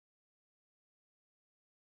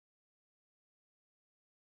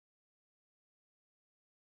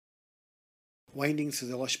Winding through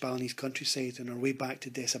the lush Balinese countryside on our way back to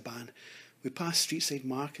Desa Ban, we passed streetside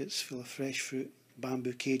markets full of fresh fruit,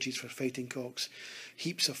 bamboo cages for fighting cocks,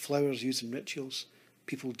 heaps of flowers used in rituals,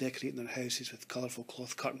 people decorating their houses with colourful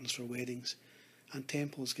cloth curtains for weddings, and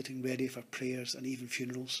temples getting ready for prayers and even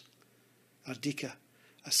funerals. Ardika,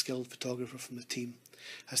 a skilled photographer from the team,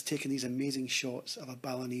 has taken these amazing shots of a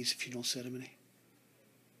Balinese funeral ceremony.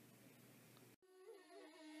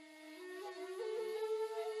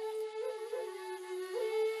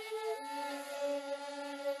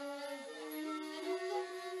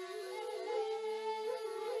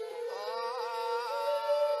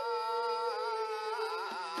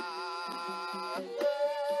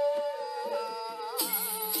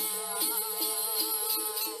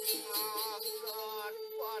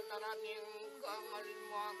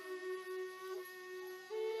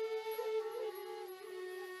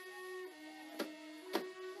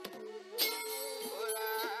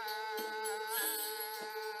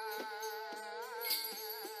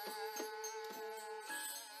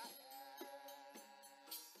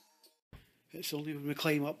 It's only when we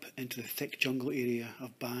climb up into the thick jungle area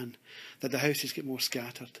of Ban that the houses get more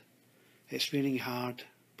scattered. It's raining hard,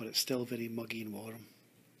 but it's still very muggy and warm.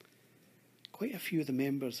 Quite a few of the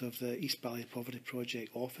members of the East Bali Poverty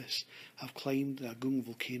Project office have climbed the Agung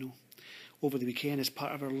volcano over the weekend as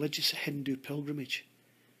part of a religious Hindu pilgrimage.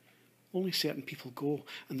 Only certain people go,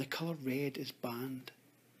 and the colour red is banned.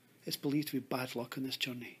 It's believed to be bad luck on this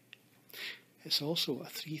journey. It's also a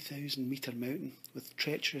 3,000 metre mountain with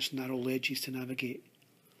treacherous narrow ledges to navigate.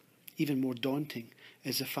 Even more daunting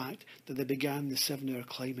is the fact that they began the 7-hour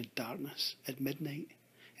climb in darkness at midnight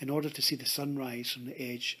in order to see the sunrise from the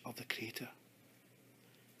edge of the crater.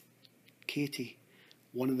 Katie,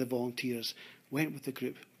 one of the volunteers, went with the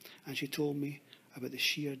group, and she told me about the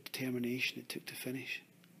sheer determination it took to finish.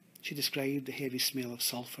 She described the heavy smell of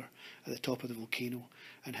sulphur at the top of the volcano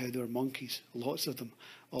and how there were monkeys, lots of them,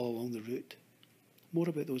 all along the route. More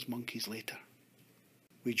about those monkeys later.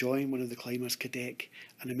 We join one of the climbers, Kadek,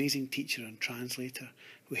 an amazing teacher and translator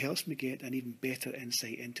who helps me get an even better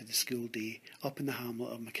insight into the school day up in the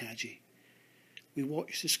hamlet of Makaji. We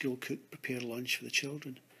watch the school cook prepare lunch for the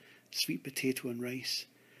children, sweet potato and rice,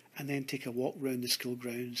 and then take a walk round the school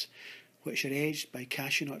grounds, which are edged by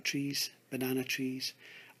cashew nut trees, banana trees,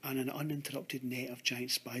 and an uninterrupted net of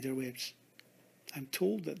giant spider webs. I'm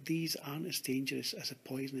told that these aren't as dangerous as a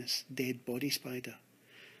poisonous dead body spider.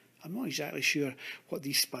 I'm not exactly sure what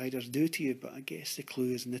these spiders do to you, but I guess the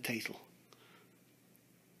clue is in the title.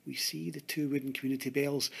 We see the 2 wooden community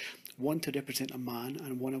bells, one to represent a man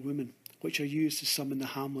and one a woman, which are used to summon the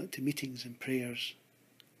hamlet to meetings and prayers.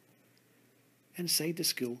 Inside the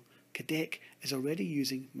school, Kadek is already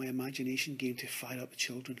using my imagination game to fire up the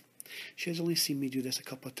children. She has only seen me do this a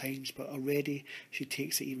couple of times, but already she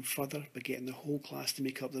takes it even further by getting the whole class to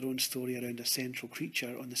make up their own story around a central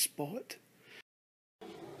creature on the spot.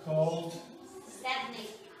 Called?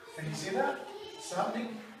 Sadnik. Can you say that?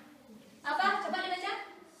 Sadnik? Apa? Coba dibaca.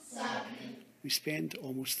 Sadnik. We spend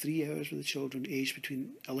almost 3 hours with the children aged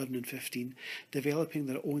between 11 and 15, developing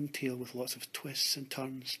their own tale with lots of twists and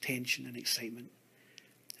turns, tension and excitement.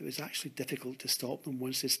 It was actually difficult to stop them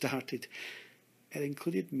once they started. It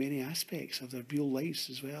included many aspects of their real lives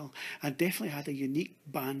as well, and definitely had a unique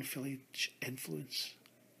Ban village influence.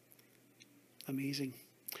 Amazing.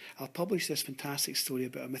 I'll publish this fantastic story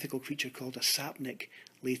about a mythical creature called a sapnik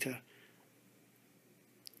later.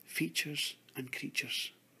 Features and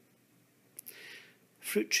creatures.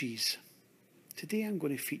 Fruit trees. Today I'm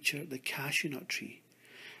going to feature the cashew nut tree,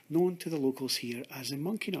 known to the locals here as the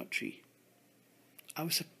monkey nut tree. I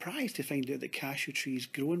was surprised to find out that cashew trees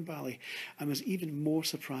grow in Bali, and was even more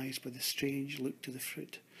surprised by the strange look to the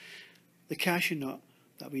fruit. The cashew nut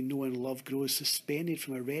that we know and love grows suspended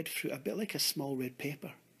from a red fruit, a bit like a small red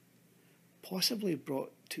pepper. Possibly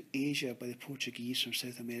brought to Asia by the Portuguese from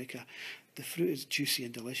South America, the fruit is juicy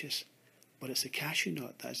and delicious, but it's the cashew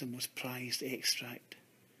nut that is the most prized extract.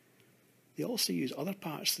 They also use other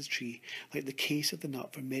parts of the tree, like the case of the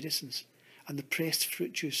nut, for medicines, and the pressed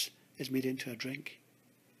fruit juice is made into a drink.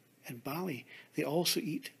 In Bali, they also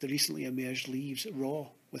eat the recently emerged leaves raw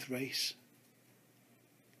with rice.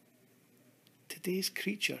 Today's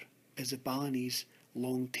creature is the Balinese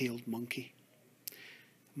long-tailed monkey.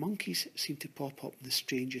 Monkeys seem to pop up in the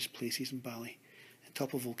strangest places in Bali, on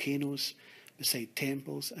top of volcanoes, beside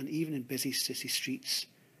temples, and even in busy city streets.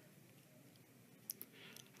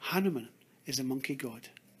 Hanuman is a monkey god.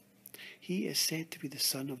 He is said to be the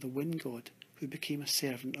son of the wind god who became a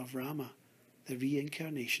servant of Rama, the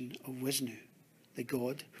reincarnation of Vishnu, the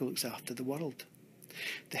god who looks after the world.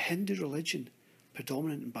 The Hindu religion,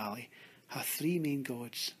 predominant in Bali, have 3 main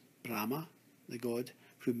gods: Brahma, the god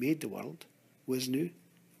who made the world, Vishnu,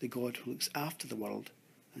 the god who looks after the world,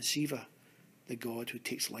 and Shiva, the god who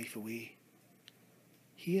takes life away.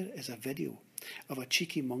 Here is a video of a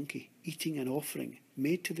cheeky monkey eating an offering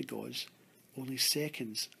made to the gods only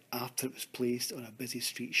seconds after it was placed on a busy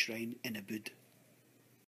street shrine in Ubud.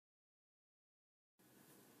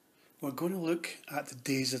 We're going to look at the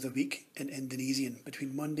days of the week in Indonesian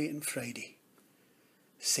between Monday and Friday.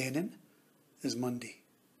 Senin is Monday,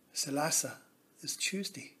 Selasa is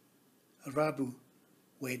Tuesday, Rabu,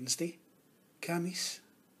 Wednesday, Kamis,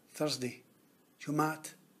 Thursday,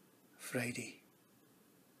 Jumat, Friday.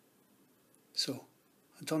 So,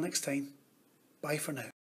 until next time, bye for now.